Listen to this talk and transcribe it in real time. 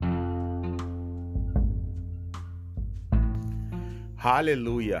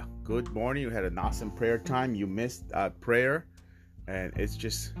Hallelujah. Good morning. You had an awesome prayer time. You missed prayer, and it's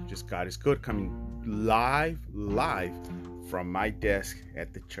just God is good, coming live from my desk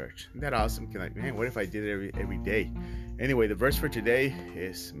at the church. Isn't that awesome? Man, what if I did it every day? Anyway, the verse for today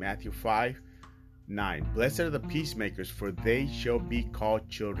is Matthew 5:9. Blessed are the peacemakers, for they shall be called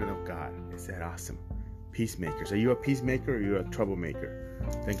children of God. Is that awesome? Peacemakers. Are you a peacemaker or are you a troublemaker?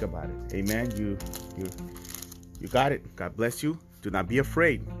 Think about it. Amen. You got it. God bless you. Do not be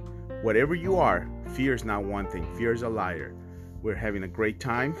afraid. Whatever you are, fear is not one thing. Fear is a liar. We're having a great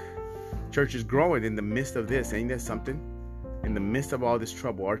time. Church is growing in the midst of this. Ain't that something? In the midst of all this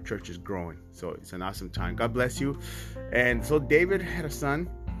trouble, our church is growing. So it's an awesome time. God bless you. And so David had a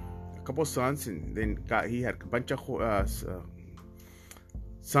couple of sons, and then he had a bunch of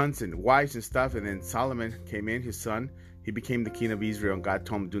sons and wives and stuff. And then Solomon came in, his son. He became the king of Israel. And God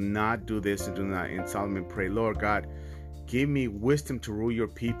told him, do not do this and do not. And Solomon prayed, Lord God, give me wisdom to rule your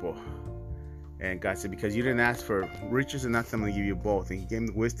people. And God said, because you didn't ask for riches and nothing, I'm going to give you both. And he gave him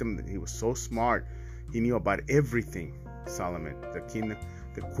the wisdom. He was so smart. He knew about everything. Solomon, the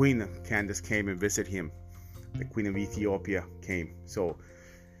queen of Candace came and visited him. The queen of Ethiopia came. So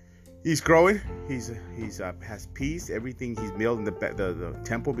he's growing. He's has peace. Everything he's building the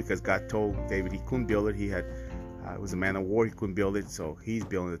temple, because God told David he couldn't build it. He had it was a man of war. He couldn't build it, so he's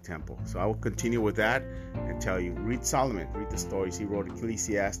building the temple. So I will continue with that and tell you. Read Solomon. Read the stories. He wrote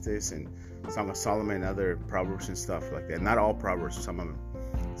Ecclesiastes and Song of Solomon and other proverbs and stuff like that. Not all proverbs, some of them.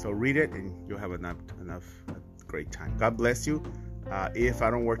 So read it, and you'll have enough great time. God bless you. If I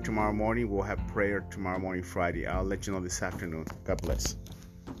don't work tomorrow morning, we'll have prayer tomorrow morning, Friday. I'll let you know this afternoon. God bless.